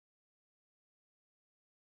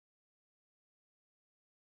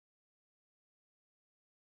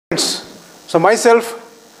So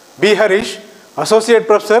myself, B. Harish, Associate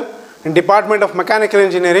Professor in Department of Mechanical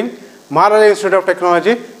Engineering, Maharajah Institute of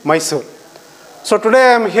Technology, Mysore. So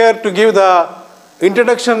today I am here to give the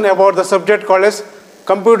introduction about the subject called as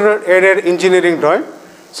Computer Aided Engineering Drawing.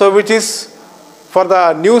 So which is for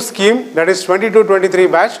the new scheme, that is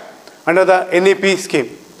 22-23 batch under the NEP scheme.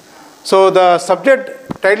 So the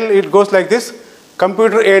subject title, it goes like this: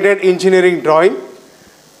 Computer Aided Engineering Drawing,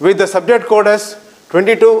 with the subject code as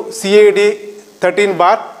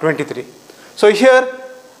 22CAED13 So here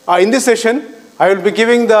in this session I will be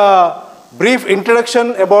giving the brief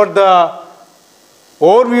introduction about the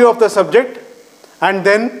overview of the subject, and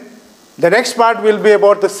then the next part will be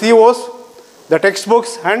about the COs, the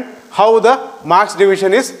textbooks, and how the marks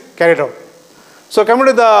division is carried out. So coming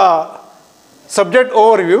to the subject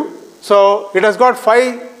overview, so it has got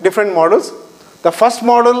 5 different models. The first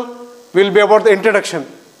model will be about the introduction.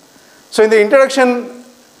 So in the introduction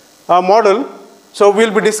model, so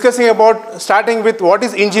we'll be discussing about starting with what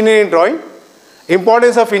is engineering drawing,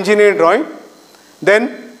 importance of engineering drawing,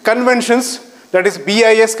 then conventions, that is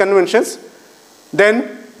BIS conventions.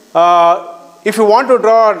 Then if you want to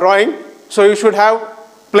draw a drawing, so you should have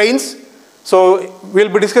planes. So we'll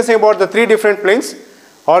be discussing about the 3 different planes: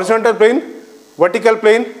 horizontal plane, vertical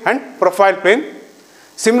plane, and profile plane.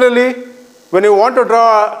 Similarly, when you want to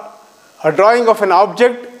draw a drawing of an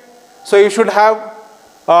object, so you should have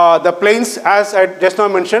the planes as I just now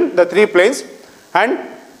mentioned, the 3 planes. And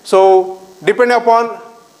so depending upon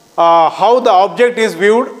how the object is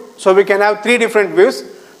viewed, so we can have 3 different views,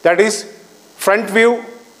 that is front view,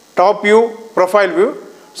 top view, profile view.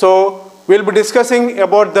 So we'll be discussing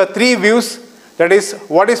about the 3 views, that is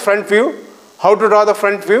what is front view, how to draw the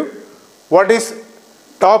front view, what is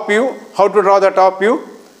top view, how to draw the top view.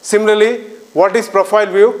 Similarly, what is profile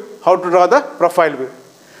view, how to draw the profile view.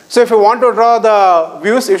 So if you want to draw the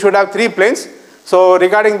views, you should have 3 planes. So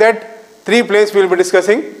regarding that 3 planes we will be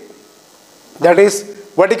discussing, that is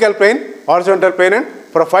vertical plane, horizontal plane, and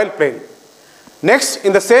profile plane. Next,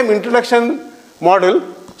 in the same introduction model,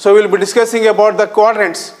 so we will be discussing about the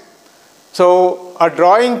quadrants. So a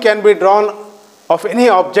drawing can be drawn of any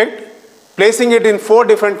object, placing it in 4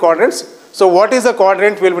 different quadrants. So what is a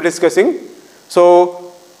quadrant we will be discussing.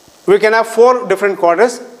 So we can have 4 different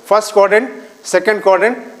quadrants: first quadrant, second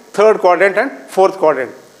quadrant, third quadrant, and fourth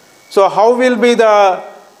quadrant. So how will be the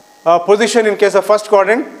position in case of first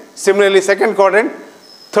quadrant, similarly second quadrant,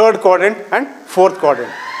 third quadrant, and fourth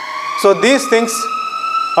quadrant. So these things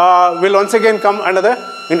will once again come under the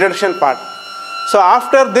introduction part. So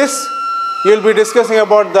after this you will be discussing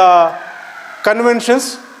about the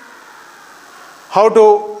conventions, how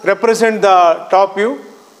to represent the top view,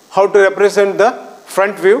 how to represent the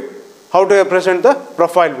front view, how to represent the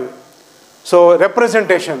profile view. So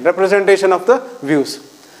representation of the views.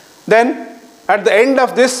 Then at the end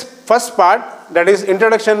of this first part, that is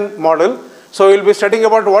introduction model, so we will be studying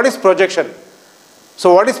about what is projection.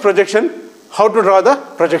 So what is projection? How to draw the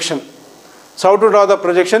projection. So how to draw the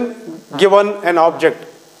projection given an object.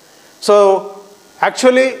 So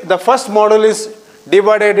actually the first model is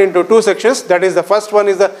divided into 2 sections. That is, the first one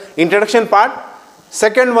is the introduction part,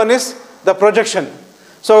 second one is the projection.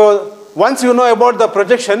 So once you know about the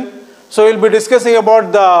projection, so we'll be discussing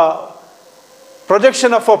about the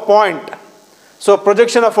projection of a point. So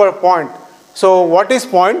projection of a point. So what is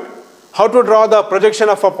point? How to draw the projection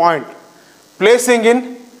of a point? Placing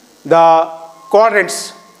in the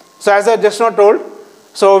quadrants. So as I just now told,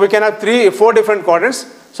 so we can have 4 different quadrants.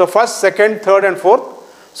 So first, second, third, and fourth.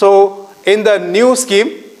 So in the new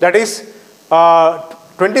scheme, that is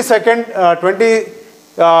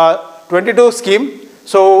 22 scheme,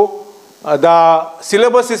 so the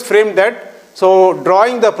syllabus is framed that, so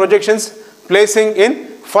drawing the projections placing in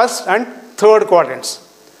first and third quadrants.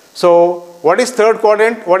 So what is third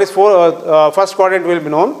quadrant, what is first quadrant will be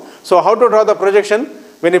known. So how to draw the projection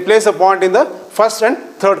when you place a point in the first and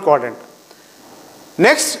third quadrant.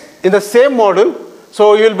 Next, in the same model,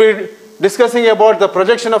 so you will be discussing about the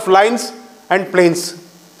projection of lines and planes.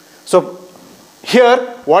 So here,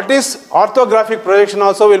 what is orthographic projection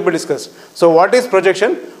also will be discussed. So what is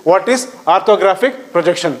projection? What is orthographic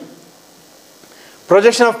projection?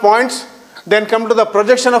 Projection of points, then come to the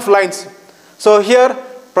projection of lines. So here,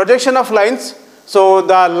 projection of lines, so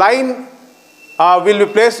the line will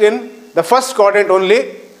be placed in the first quadrant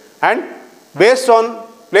only, and based on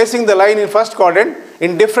placing the line in first quadrant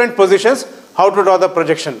in different positions, how to draw the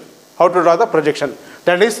projection. How to draw the projection.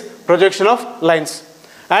 That is projection of lines.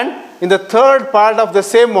 And in the third part of the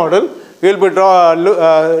same model, we will be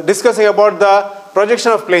discussing about the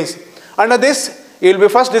projection of planes. Under this, you will be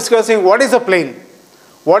first discussing what is a plane.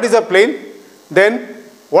 What is a plane? Then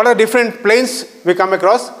what are different planes we come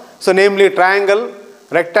across? So namely triangle,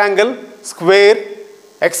 rectangle, square,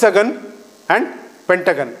 hexagon and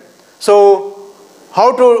pentagon. So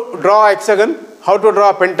how to draw hexagon, how to draw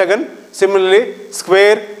a pentagon, similarly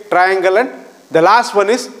square, triangle and the last one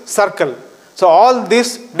is circle. So all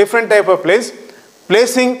these different type of planes,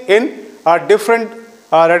 placing in a different,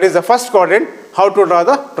 that is the first quadrant, how to draw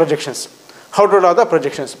the projections. How to draw the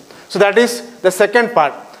projections. So that is the second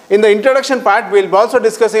part. In the introduction part, we will be also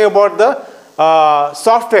discussing about the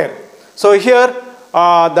software. So here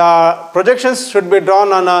the projections should be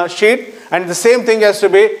drawn on a sheet and the same thing has to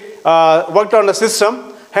be worked on the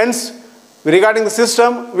system. Hence, regarding the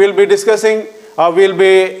system, we will be discussing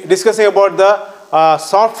about the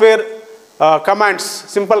software commands,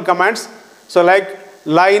 simple commands. So like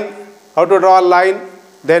line, how to draw a line,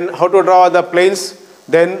 then how to draw the planes,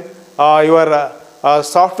 then your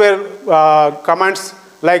software commands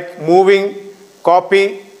like moving,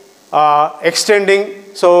 copy, extending.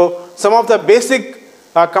 So some of the basic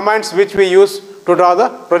commands which we use to draw the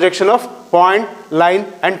projection of point, line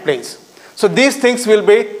and planes. So these things will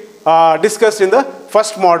be discussed in the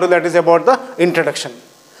first module, that is about the introduction.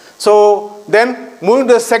 So then moving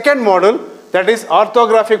to the second module, that is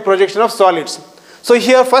orthographic projection of solids. So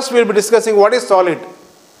here first we will be discussing what is solid.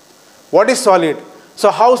 What is solid?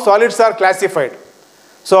 So how solids are classified.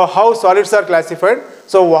 So how solids are classified.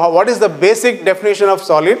 So what is the basic definition of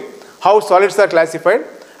solid, how solids are classified,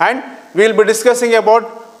 and we will be discussing about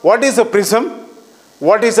what is a prism,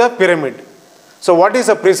 what is a pyramid. So what is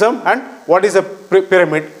a prism and what is a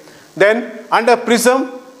pyramid. Then under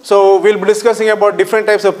prism, so we will be discussing about different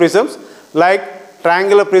types of prisms like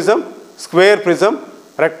triangular prism, square prism,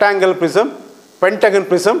 rectangle prism, pentagon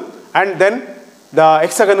prism and then the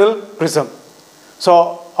hexagonal prism.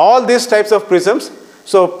 So all these types of prisms,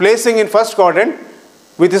 so placing in first quadrant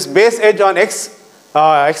with this base edge on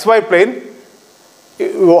xy plane,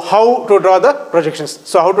 how to draw the projections.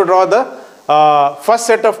 So how to draw the first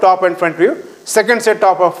set of top and front view, second set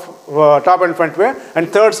top and front view and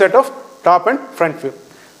third set of top and front view.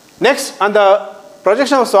 Next, on the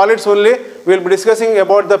projection of solids only, we will be discussing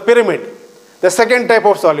about the pyramid, the second type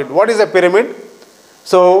of solid. What is a pyramid?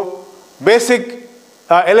 So basic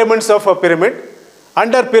elements of a pyramid.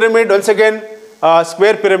 Under pyramid, once again,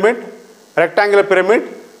 square pyramid, rectangular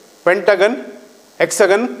pyramid, pentagon,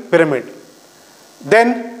 hexagon pyramid.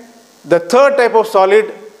 Then the third type of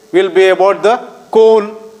solid will be about the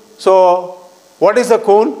cone. So what is a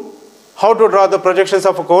cone? How to draw the projections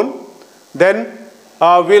of a cone. Then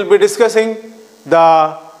we will be discussing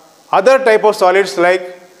the other type of solids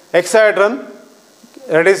like hexahedron,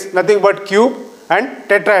 that is nothing but cube, and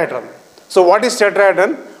tetrahedron. So what is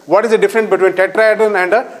tetrahedron? What is the difference between tetrahedron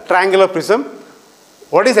and a triangular prism?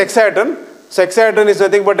 What is hexahedron? So hexahedron is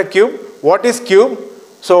nothing but a cube. What is cube?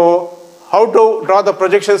 So how to draw the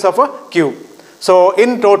projections of a cube. So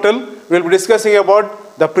in total, we will be discussing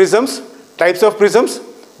about the prisms, types of prisms,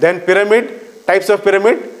 then pyramid, types of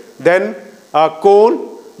pyramid, then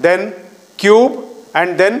cone, then cube,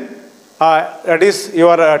 and then that is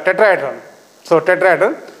your tetrahedron. So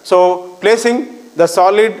tetrahedron. So placing the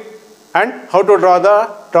solid and how to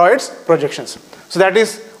draw its projections. So that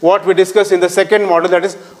is what we discussed in the second model, that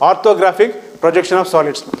is orthographic projection of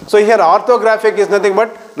solids. So here orthographic is nothing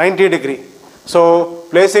but 90 degree. So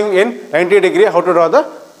placing in 90 degree how to draw the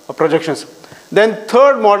projections. Then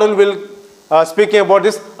third model will speaking about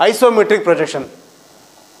this isometric projection.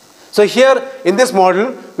 So here in this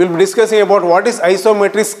model we will be discussing about what is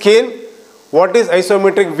isometric scale, what is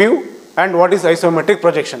isometric view and what is isometric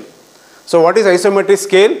projection. So what is isometric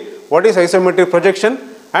scale, what is isometric projection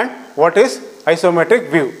and what is isometric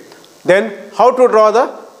view. Then how to draw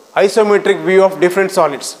the isometric view of different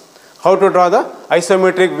solids. How to draw the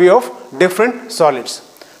isometric view of different solids.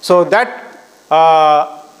 So that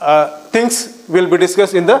things will be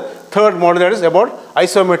discussed in the third model, that is about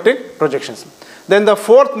isometric projections. Then the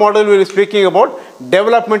fourth model will be speaking about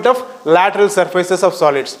development of lateral surfaces of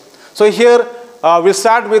solids. So here we'll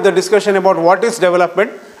start with the discussion about what is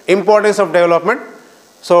development, importance of development,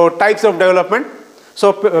 so types of development.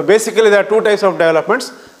 So basically there are two types of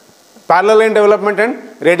developments, parallel line development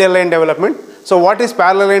and radial line development. So what is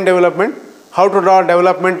parallel line development? How to draw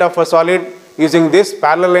development of a solid using this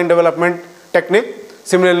parallel line development technique.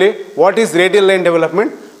 Similarly, what is radial line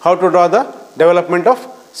development? How to draw the development of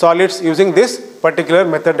solids using this particular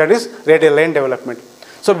method, that is radial line development.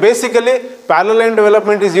 So basically parallel line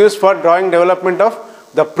development is used for drawing development of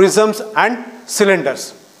the prisms and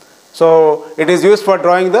cylinders. So it is used for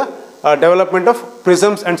drawing the development of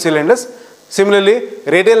prisms and cylinders. Similarly,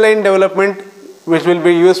 radial line development which will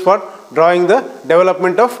be used for drawing the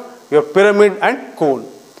development of your pyramid and cone.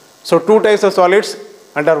 So 2 types of solids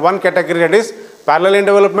under one category, that is parallel line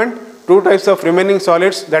development, 2 types of remaining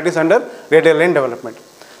solids, that is under radial line development.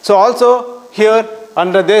 So also here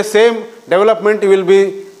under the same development, you will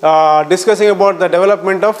be discussing about the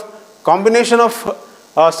development of combination of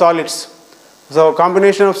solids. So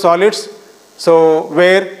combination of solids, so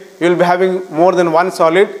where you will be having more than one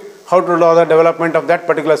solid, how to draw the development of that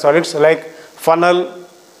particular solids, like funnel.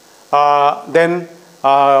 Then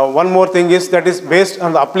one more thing is that is based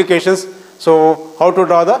on the applications. So how to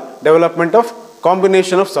draw the development of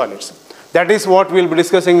combination of solids. That is what we will be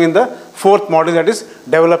discussing in the 4th module, that is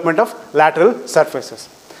development of lateral surfaces.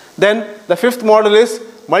 Then the 5th module is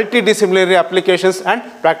multidisciplinary applications and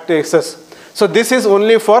practices. So this is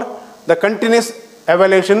only for the continuous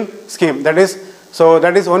evaluation scheme. That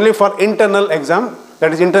is only for internal exam,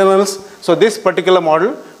 that is internals. So this particular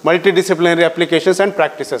module, multidisciplinary applications and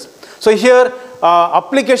practices. So here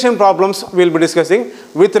application problems we will be discussing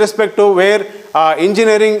with respect to where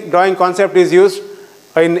engineering drawing concept is used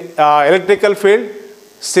in electrical field,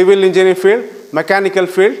 civil engineering field, mechanical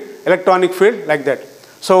field, electronic field, like that.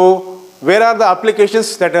 So where are the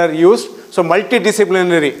applications that are used? So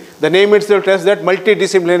multidisciplinary, the name itself tells that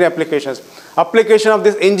multidisciplinary applications. Application of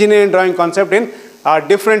this engineering drawing concept in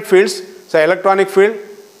different fields, so electronic field,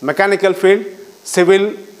 mechanical field,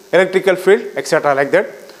 civil, electrical field, etc. like that.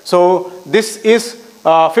 So this is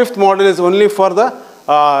 5th module is only for the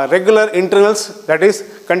regular internals, that is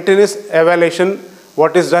continuous evaluation,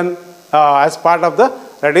 what is done as part of the,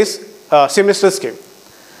 that is semester scheme.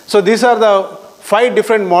 So these are the 5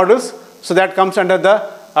 different modules. So that comes under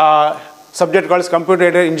the subject called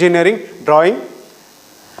computer-aided engineering drawing.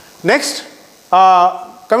 Next,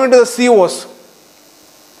 coming to the COs.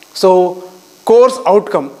 So course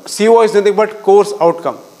outcome. CO is nothing but course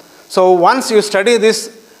outcome. So once you study this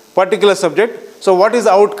particular subject, so what is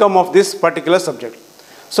the outcome of this particular subject?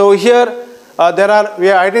 So here we have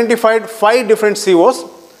identified 5 different COs.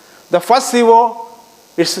 The first CO,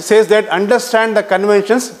 it says that understand the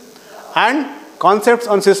conventions and concepts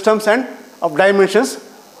on systems and of dimensions,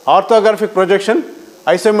 orthographic projection,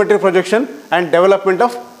 isometric projection, and development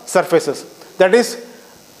of surfaces. That is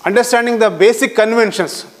understanding the basic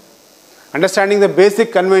conventions. Understanding the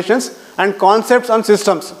basic conventions and concepts on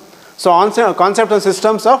systems. So concepts on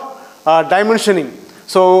systems of dimensioning.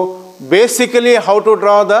 So basically how to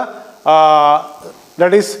draw the,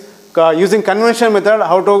 that is using conventional method,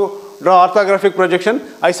 how to draw orthographic projection,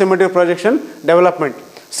 isometric projection, development.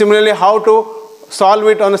 Similarly, how to solve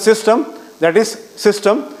it on a system, that is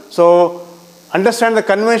system. So understand the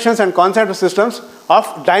conventions and concept of systems of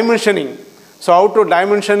dimensioning. So how to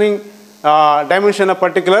dimension a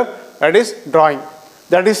particular, that is drawing.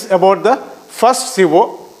 That is about the first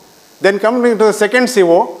CO. Then coming to the second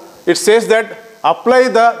CO, it says that apply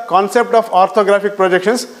the concept of orthographic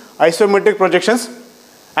projections, isometric projections,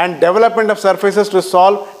 and development of surfaces to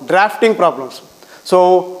solve drafting problems.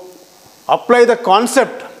 So apply the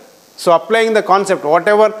concept. So applying the concept,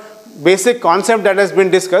 whatever basic concept that has been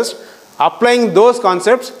discussed, applying those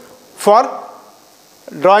concepts for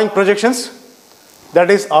drawing projections, that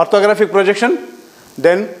is orthographic projection,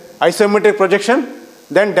 then isometric projection,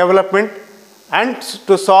 then development, and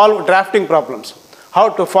to solve drafting problems.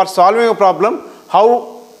 For solving a problem,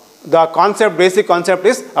 how the concept, basic concept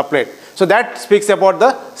is applied. So that speaks about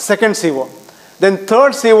the second CO. Then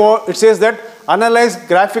third CO, it says that analyze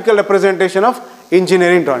graphical representation of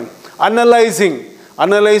engineering drawing. Analyzing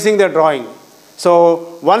the drawing.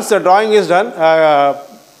 So once the drawing is done,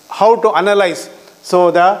 how to analyze,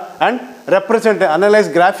 so analyze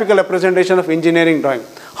graphical representation of engineering drawing.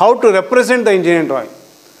 How to represent the engineering drawing.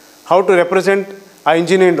 How to represent an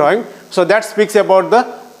engineering drawing. So that speaks about the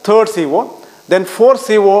third CO. Then fourth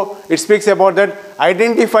CO, it speaks about that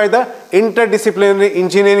identify the interdisciplinary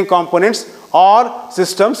engineering components or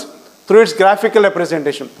systems through its graphical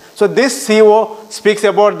representation. So this CO speaks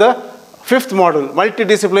about the 5th module,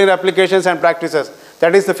 multidisciplinary applications and practices.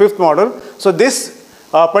 That is the 5th module. So this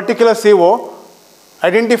particular CO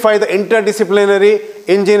identify the interdisciplinary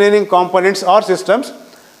engineering components or systems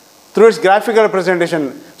through its graphical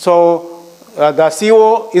representation. So the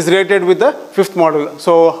CO is rated with the 5th module.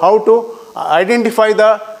 So how to identify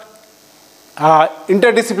the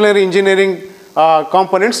interdisciplinary engineering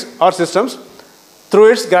components or systems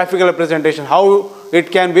through its graphical representation, how it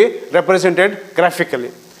can be represented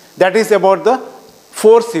graphically. That is about the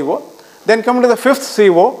 4th CO. Then come to the 5th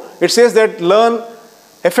CO, it says that learn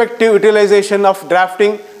effective utilization of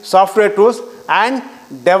drafting software tools and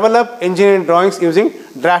develop engineering drawings using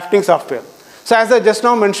drafting software. So as I just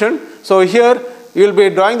now mentioned, so here you will be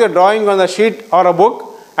drawing the drawing on the sheet or a book,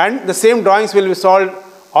 and the same drawings will be solved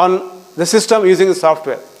on the system using the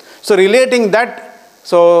software. So relating that,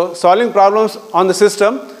 so solving problems on the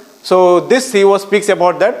system, so this CO speaks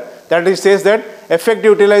about that. That it says that effective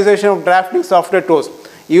utilization of drafting software tools,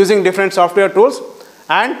 using different software tools,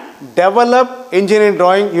 and develop engineering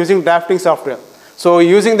drawing using drafting software. So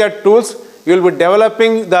using that tools, you will be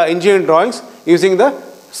developing the engineering drawings using the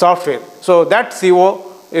software. So that CO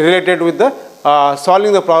is related with the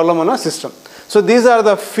solving the problem on a system. So these are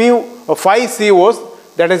the 5 COs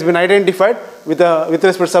that has been identified with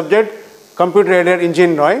respect to subject computer aided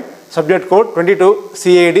engineering drawing, subject code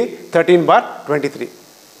 22CAED13/23.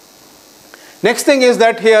 Next thing is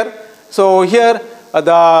that here, so here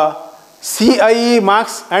the CIE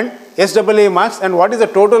marks and SAA marks, and what is the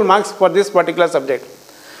total marks for this particular subject.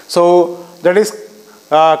 So that is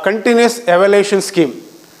continuous evaluation scheme.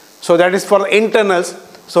 So that is for internals.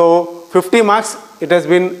 So 50 marks it has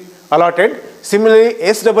been allotted. Similarly,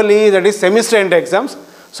 SAA, that is semester end exams.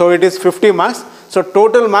 So it is 50 marks. So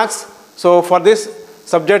total marks, so for this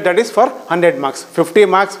subject, that is for 100 marks. 50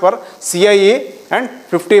 marks for CIE and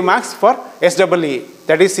 50 marks for SAA.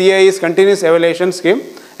 That is CIE is continuous evaluation scheme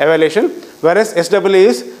evaluation, whereas SAA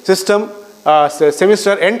is system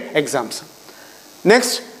semester end exams.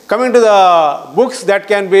 Next, coming to the books that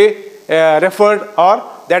can be referred or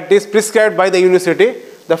that is prescribed by the university.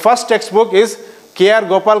 The first textbook is K.R.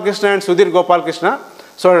 Gopalakrishna and Sudhir Gopalakrishna.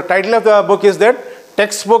 So the title of the book is that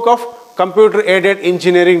Textbook of Computer Aided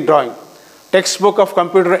Engineering Drawing. Textbook of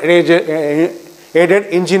Computer Aided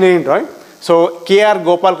Engineering Drawing. So K.R.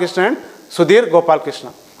 Gopalakrishna and Sudhir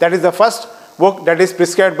Gopalakrishna. That is the first book that is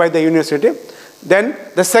prescribed by the university. Then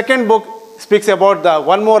the second book speaks about the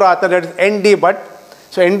one more author, that is N.D. Bhatt.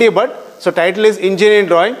 So N.D. Bhatt, so title is Engineering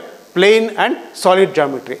Drawing, Plane and Solid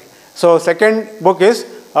Geometry. So second book is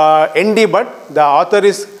N.D. Bhatt, the author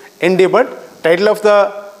is N.D. Bhatt, title of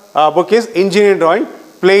the book is Engineering Drawing,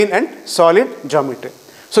 Plane and Solid Geometry.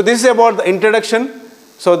 So this is about the introduction.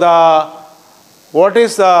 So the what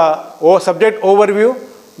is the subject overview,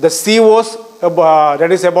 the COs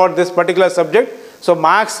that is about this particular subject, so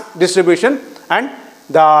marks distribution and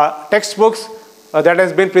the textbooks that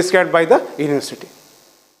has been prescribed by the university.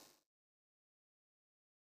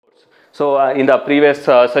 So in the previous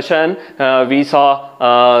session, we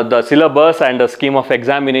saw the syllabus and the scheme of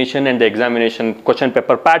examination and the examination question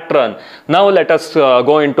paper pattern. Now let us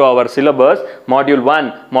go into our syllabus. Module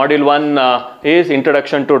 1. Module 1 is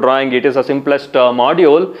Introduction to Drawing. It is the simplest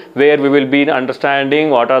module where we will be understanding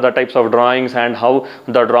what are the types of drawings and how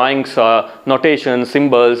the drawings, notation,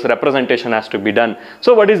 symbols, representation has to be done.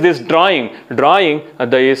 So what is this drawing? Drawing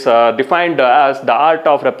is defined as the art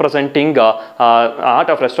of representing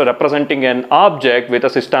an object with a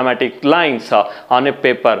systematic lines on a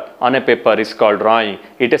paper is called drawing.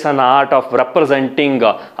 It is an art of representing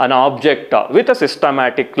an object with a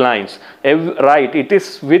systematic lines. Right, it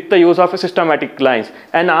is with the use of a systematic lines.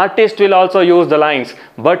 An artist will also use the lines,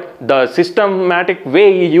 but the systematic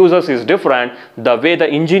way he uses is different. The way the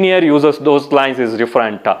engineer uses those lines is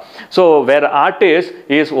different. So where artist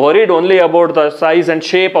is worried only about the size and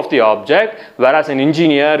shape of the object, whereas an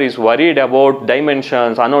engineer is worried about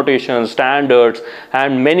dimensions, annotations, standards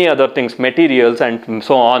and many other things, materials and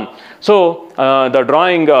so on. So the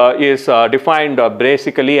drawing is defined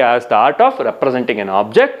basically as the art of representing an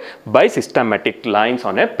object by systematic lines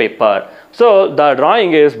on a paper. So the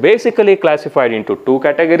drawing is basically classified into two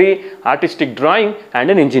categories, artistic drawing and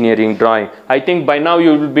an engineering drawing. I think by now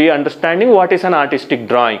you will be understanding what is an artistic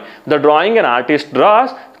drawing. The drawing an artist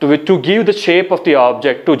draws to give the shape of the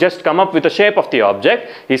object, to just come up with the shape of the object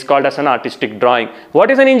is called as an artistic drawing. What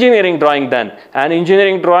is an engineering drawing then? An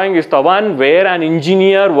engineering drawing is the one where an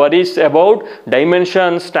engineer worries about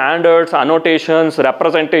dimensions, standards, annotations,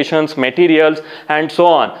 representations, materials and so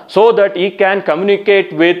on, so that he can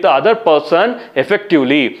communicate with the other person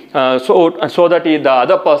effectively, so that the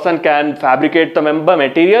other person can fabricate the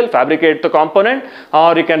material, fabricate the component,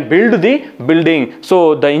 or he can build the building.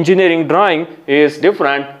 So the engineering drawing is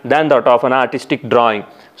different than that of an artistic drawing.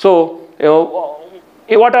 So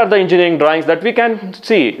what are the engineering drawings that we can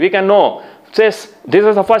see, we can know? Says this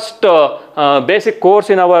is the first basic course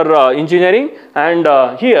in our engineering, and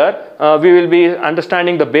here we will be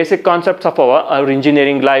understanding the basic concepts of our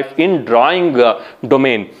engineering life in drawing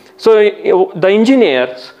domain. So the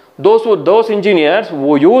engineers, those engineers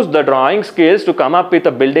who use the drawing skills to come up with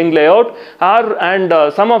a building layout and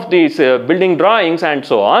some of these building drawings and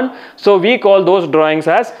so on. So we call those drawings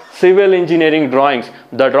as civil engineering drawings.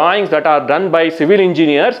 The drawings that are done by civil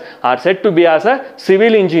engineers are said to be as a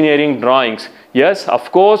civil engineering drawings. Yes,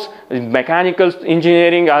 of course, mechanical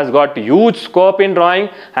engineering has got huge scope in drawing,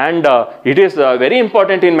 and it is very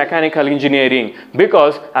important in mechanical engineering,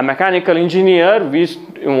 because a mechanical engineer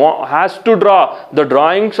has to draw the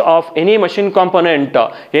drawings of any machine component,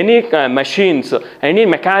 any machines, any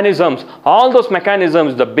mechanisms. All those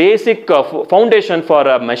mechanisms, the basic foundation for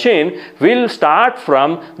a machine will start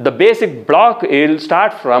from the basic block. It will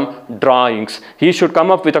start from drawings. He should come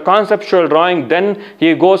up with a conceptual drawing, then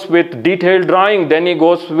he goes with detailed drawing, then he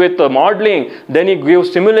goes with modeling, then he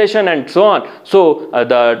gives simulation and so on. So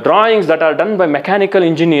the drawings that are done by mechanical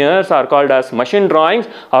engineers are called as machine drawings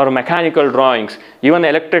or mechanical drawings. Even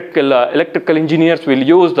electrical engineers will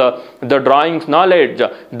use the drawings knowledge,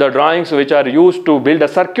 the drawings which are used to build a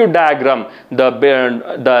circuit diagram,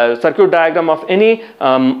 the circuit diagram of any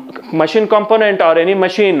machine component or any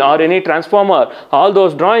machine or any transformer. All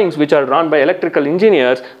those drawings which are drawn by electrical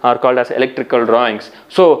engineers are called as electrical drawings.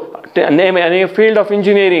 So name any field of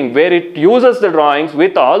engineering where it uses the drawings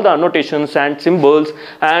with all the annotations and symbols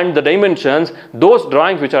and the dimensions, those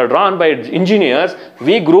drawings which are drawn by engineers,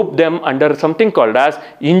 we group them under something called as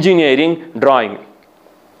engineering drawing.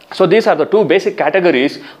 So these are the two basic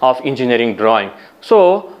categories of engineering drawing.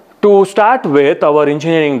 So to start with our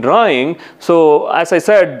engineering drawing, so as I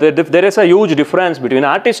said, there is a huge difference between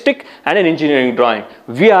artistic and an engineering drawing.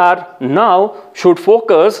 We are now should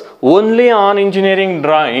focus only on engineering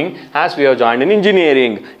drawing as we have joined an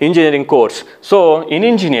engineering course. So in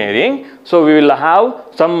engineering, so we will have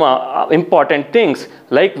some important things,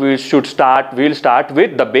 like we will start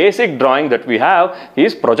with the basic drawing that we have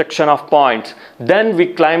is projection of points. Then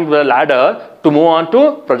we climb the ladder to move on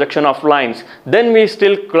to projection of lines. Then we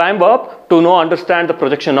still climb up to understand the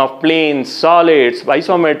projection of planes, solids,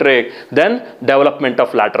 isometric, then development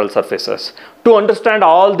of lateral surfaces. To understand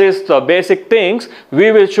all these basic things,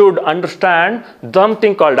 we should understand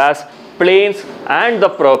something called as planes and the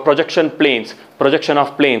projection planes. Projection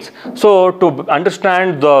of planes. So to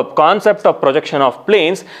understand the concept of projection of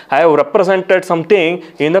planes, I have represented something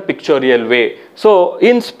in the pictorial way. So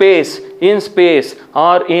in space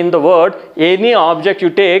or in the world, any object you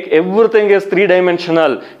take, everything is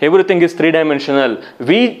three-dimensional. Everything is three-dimensional.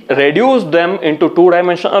 We reduce them into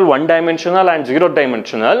two-dimensional, one-dimensional and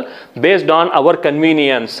zero-dimensional based on our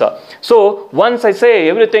convenience. So once I say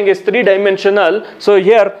everything is three-dimensional, so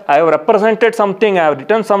here I have represented something, I have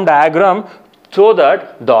written some diagram so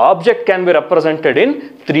that the object can be represented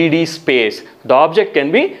in 3D space. The object can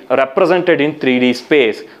be represented in 3D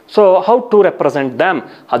space. So how to represent them?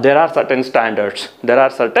 There are certain standards. There are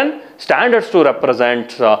certain standards to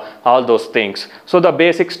represent all those things. So the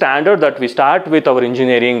basic standard that we start with our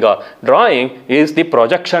engineering drawing is the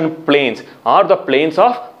projection planes or the planes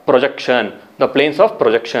of projection. The planes of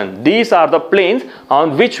projection. These are the planes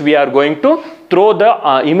on which we are going to throw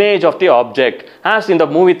the image of the object. As in the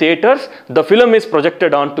movie theaters, the film is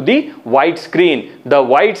projected onto the white screen. The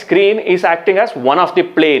white screen is acting as one of the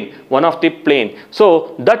plane.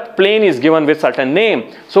 So that plane is given with certain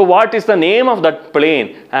name. So what is the name of that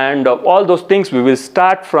plane? And all those things we will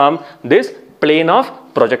start from this plane of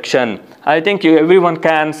projection. I think everyone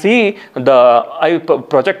can see the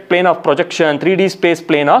project plane of projection, 3D space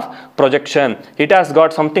plane of projection. It has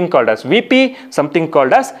got something called as VP, something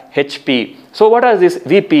called as HP. So what is this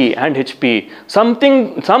VP and HP? Some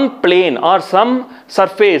plane or some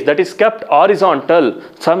surface that is kept horizontal,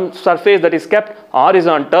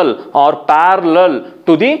 or parallel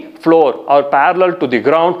to the floor or parallel to the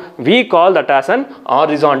ground, we call that as an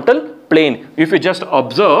horizontal plane. If you just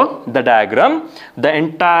observe the diagram, the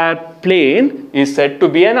entire plane is said to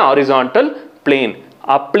be an horizontal plane.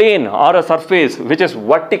 A plane or a surface which is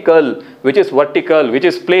vertical, which is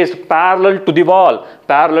placed parallel to the wall,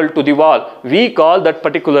 we call that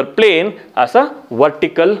particular plane as a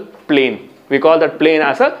vertical plane. We call that plane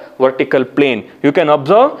as a vertical plane. You can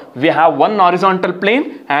observe we have one horizontal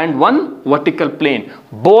plane and one vertical plane.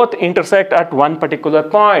 Both intersect at one particular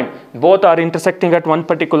point. Both are intersecting at one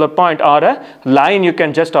particular point, or a line you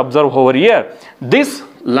can just observe over here. This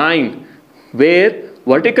line where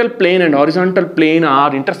vertical plane and horizontal plane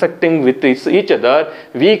are intersecting with each other,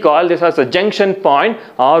 we call this as a junction point,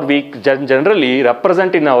 or we generally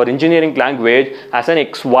represent in our engineering language as an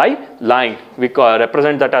XY line. We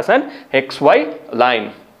represent that as an XY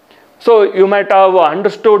line. So you might have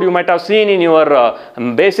understood, you might have seen in your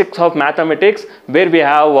basics of mathematics where we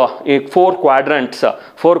have four quadrants.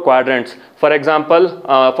 For example,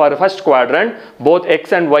 for the first quadrant, both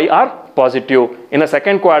X and Y are positive. In the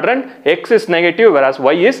second quadrant, X is negative whereas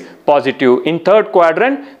Y is positive. In third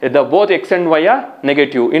quadrant, both X and Y are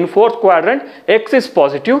negative. In fourth quadrant, X is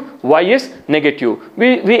positive, Y is negative.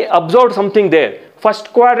 We observed something there.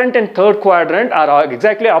 first quadrant and third quadrant are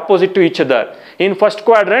exactly opposite to each other. In first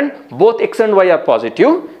quadrant, both x and y are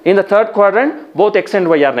positive. In the third quadrant, both x and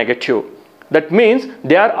y are negative. That means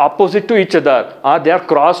they are opposite to each other or they are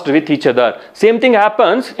crossed with each other. Same thing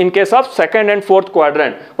happens in case of second and fourth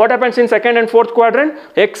quadrant. What happens in second and fourth quadrant?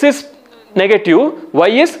 X is negative, y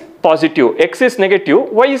is positive. X is negative,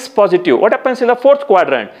 y is positive. What happens in the fourth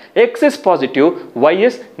quadrant? X is positive, y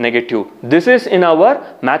is negative. This is in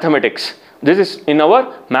our mathematics. This is in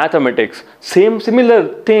our mathematics.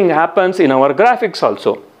 Similar thing happens in our graphics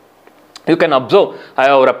also. You can observe I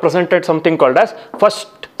have represented something called as first,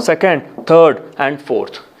 second, third and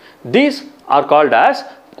fourth. These are called as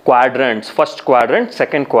quadrants. First quadrant,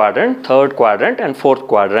 second quadrant, third quadrant and fourth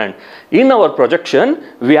quadrant. In our projection,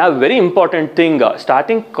 we have very important thing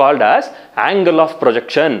starting called as angle of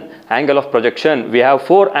projection. Angle of projection. We have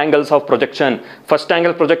 4 angles of projection. First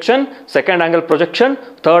angle projection, second angle projection,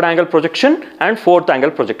 third angle projection and fourth angle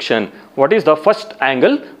projection. What is the first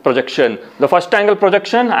angle projection? The first angle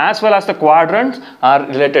projection as well as the quadrants are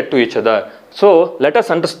related to each other. So let us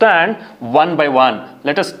understand one by one.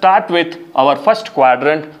 Let us start with our first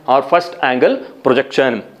quadrant or first angle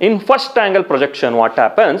projection. In first angle projection, what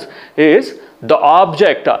happens is the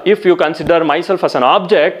object, if you consider myself as an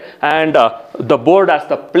object and the board as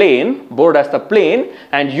the plane,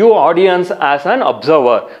 and you audience as an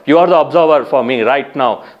observer. You are the observer for me right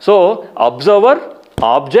now. So observer,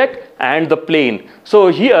 object and the plane. So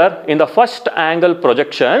here in the first angle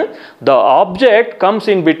projection, the object comes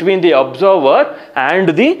in between the observer and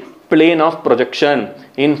the plane of projection.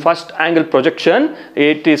 In first angle projection,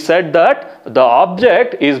 it is said that the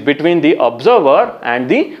object is between the observer and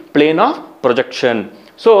the plane of projection.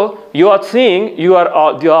 So you are seeing,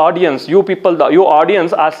 the audience, you people, you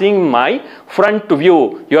audience are seeing my front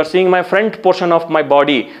view. You are seeing my front portion of my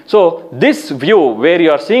body. So this view where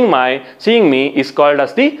you are seeing me is called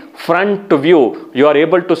as the front view. You are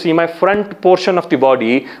able to see my front portion of the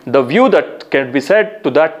body. The view that can be said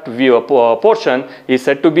to that view portion is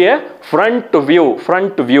said to be a front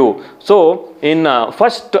view. So in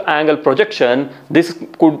first angle projection, this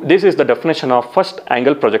is the definition of first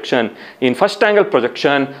angle projection. In first angle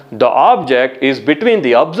projection, the object is between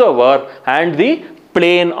the observer and the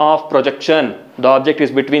plane of projection. The object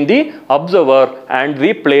is between the observer and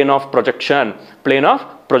the plane of projection.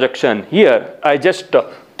 Here I just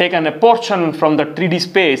taken a portion from the 3D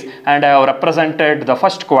space and I have represented the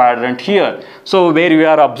first quadrant here. So where we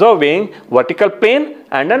are observing vertical plane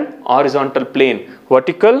and an horizontal plane.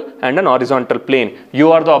 Vertical and an horizontal plane.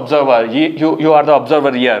 You are the observer. You are the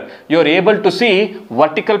observer here. You are able to see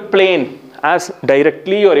vertical plane as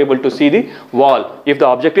directly you are able to see the wall. If the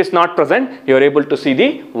object is not present, you are able to see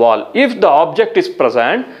the wall. If the object is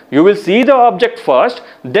present, you will see the object first,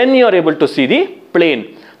 then you are able to see the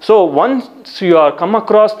plane. So once you are come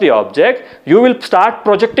across the object, you will start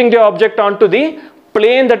projecting the object onto the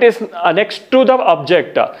plane that is next to the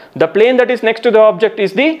object. The plane that is next to the object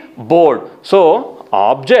is the board. So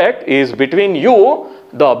object is between you,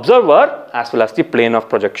 the observer, as well as the plane of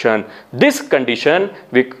projection. This condition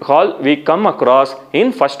we come across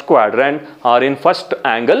in first quadrant or in first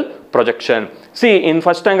angle projection. See, in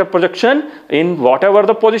first angle projection, in whatever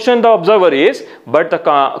the position the observer is, but the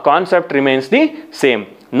concept remains the same.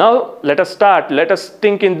 Now let us start. Let us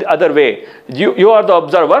think in the other way. You are the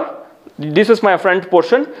observer. This is my front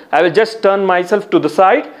portion. I will just turn myself to the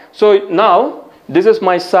side. So now this is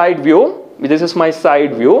my side view. This is my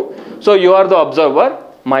side view. So you are the observer.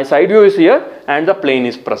 My side view is here and the plane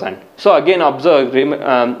is present. So again observe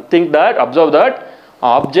that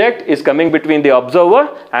object is coming between the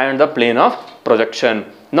observer and the plane of projection.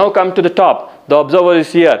 Now come to the top. The observer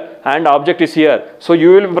is here and object is here. So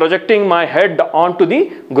you will be projecting my head onto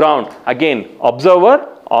the ground. Again observer,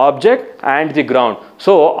 object and the ground.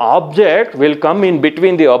 So object will come in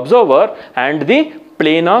between the observer and the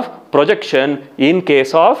plane of projection in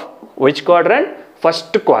case of which quadrant?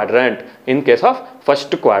 First quadrant. In case of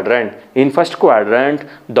first quadrant. In first quadrant,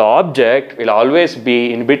 the object will always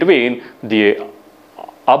be in between the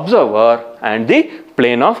observer and the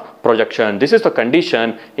plane of projection. This is the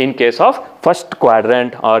condition in case of first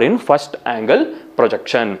quadrant or in first angle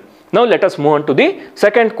projection. Now let us move on to the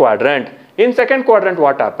second quadrant. In second quadrant,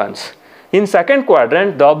 what happens? In second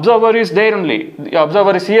quadrant, the observer is there only. The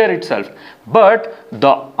observer is here itself. But the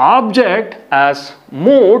object has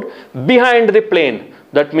moved behind the plane.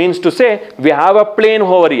 That means to say, we have a plane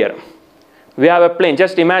over here. We have a plane.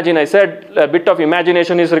 Just imagine, I said a bit of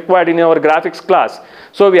imagination is required in our graphics class.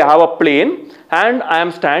 So we have a plane and I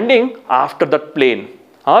am standing after that plane.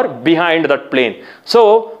 or behind that plane.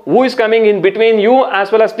 So who is coming in between you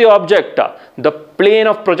as well as the object? The plane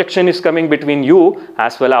of projection is coming between you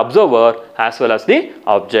as well as observer as well as the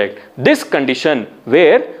object. This condition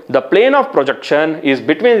where the plane of projection is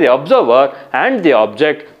between the observer and the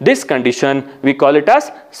object, this condition we call it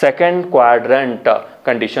as second quadrant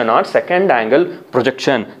condition or second angle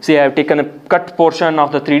projection. See, I have taken a cut portion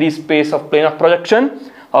of the 3D space of plane of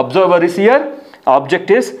projection. Observer is here, object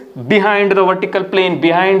is behind the vertical plane,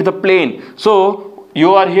 behind the plane. So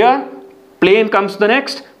you are here, plane comes the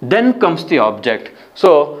next, then comes the object.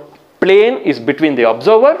 So plane is between the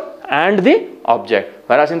observer and the object,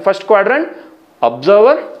 whereas in first quadrant,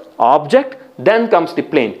 observer, object, then comes the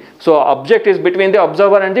plane. So object is between the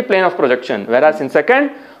observer and the plane of projection, whereas in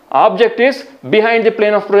second, object is behind the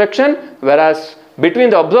plane of projection, whereas between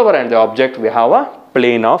the observer and the object we have a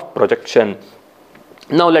plane of projection.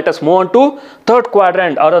 Now let us move on to third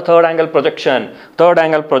quadrant or a third angle projection. Third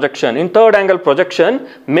angle projection. In third angle projection,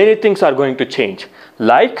 many things are going to change.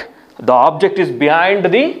 Like the object is behind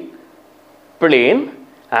the plane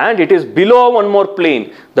and it is below one more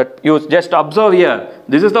plane that you just observe here.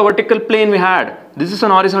 This is the vertical plane we had. This is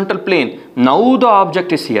an horizontal plane. Now the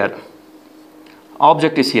object is here.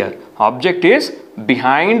 Object is here. Object is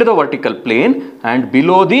behind the vertical plane and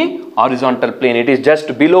below the horizontal plane. It is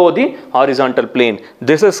just below the horizontal plane.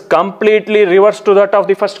 This is completely reverse to that of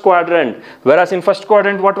the first quadrant. Whereas in first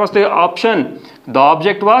quadrant, what was the option? The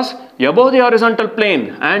object was above the horizontal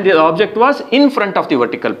plane and the object was in front of the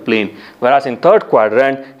vertical plane. Whereas in third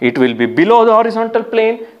quadrant, it will be below the horizontal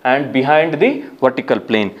plane and behind the vertical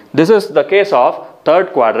plane. This is the case of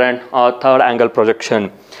third quadrant or third angle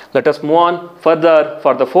projection. Let us move on further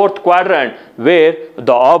for the fourth quadrant where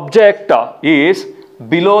the object is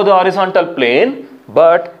below the horizontal plane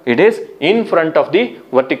but it is in front of the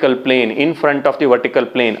vertical plane, in front of the vertical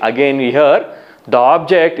plane. Again here the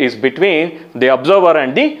object is between the observer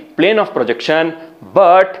and the plane of projection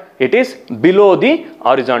but it is below the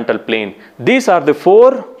horizontal plane. These are the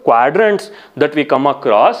four quadrants that we come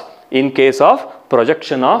across in case of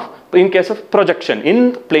projection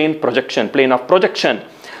in plane projection, plane of projection.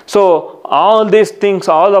 So all these things,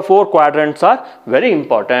 all the four quadrants are very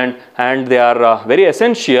important and they are very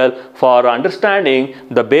essential for understanding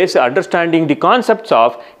the concepts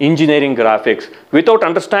of engineering graphics. Without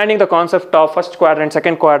understanding the concept of first quadrant,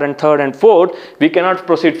 second quadrant, third and fourth, we cannot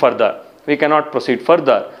proceed further.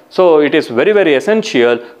 So it is very, very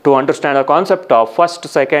essential to understand the concept of first,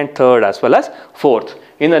 second, third as well as fourth.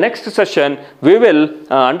 In the next session, we will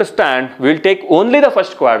take only the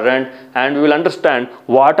first quadrant and we will understand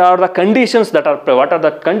what are the conditions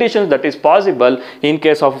that is possible in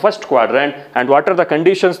case of first quadrant and what are the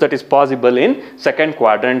conditions that is possible in second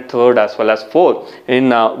quadrant, third as well as fourth.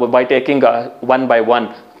 By taking one by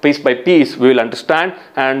one, piece by piece, we will understand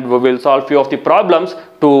and we will solve few of the problems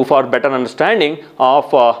for better understanding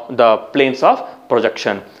of the planes of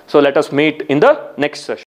projection. So let us meet in the next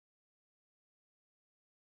session.